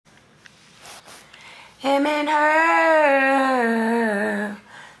Him and her,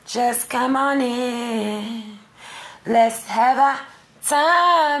 just come on in. Let's have a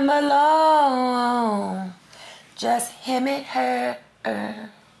time alone. Just him and her.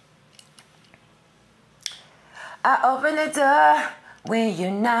 I open the door when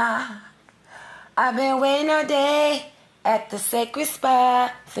you knock. I've been waiting all day at the sacred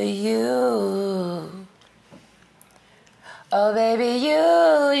spot for you. Oh baby,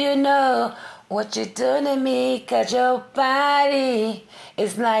 you know what you're doing to me, 'cause your body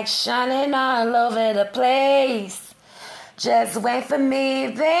is like shining all over the place. Just wait for me,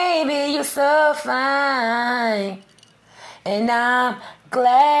 baby, you're so fine. And I'm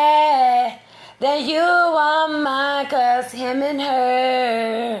glad that you are mine, 'cause him and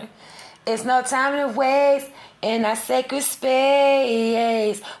her, it's no time to waste in our sacred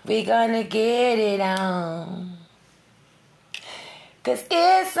space. We're gonna get it on. 'Cause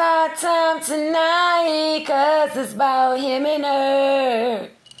it's our time tonight, 'cause it's about him and her.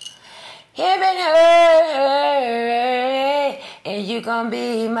 Him and her, and you gon'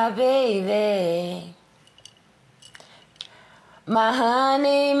 be my baby. My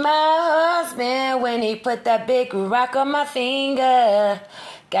honey, my husband, when he put that big rock on my finger.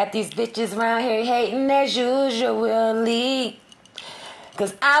 Got these bitches around here hating as usually.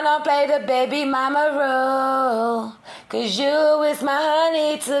 'Cause I don't play the baby mama role. 'Cause you is my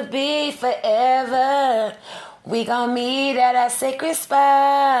honey to be forever. We gon' meet at our sacred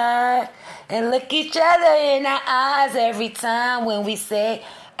spot and look each other in our eyes every time when we say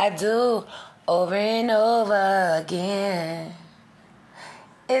I do over and over again.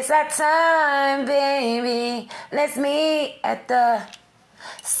 It's our time, baby. Let's meet at the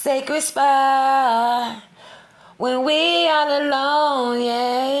sacred spot when we all alone,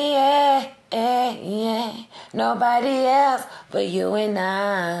 yeah. Nobody else but you and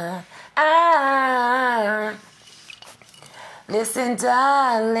I. Listen,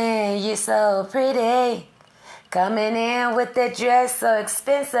 darling, you're so pretty. Coming in with that dress so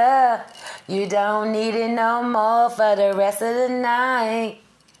expensive. You don't need it no more for the rest of the night.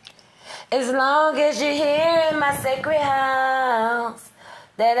 As long as you're here in my sacred house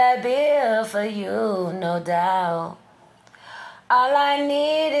that I built for you, no doubt. All I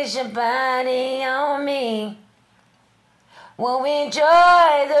need is your body on me. We'll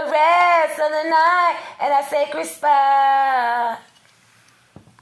enjoy the rest of the night at our sacred spot.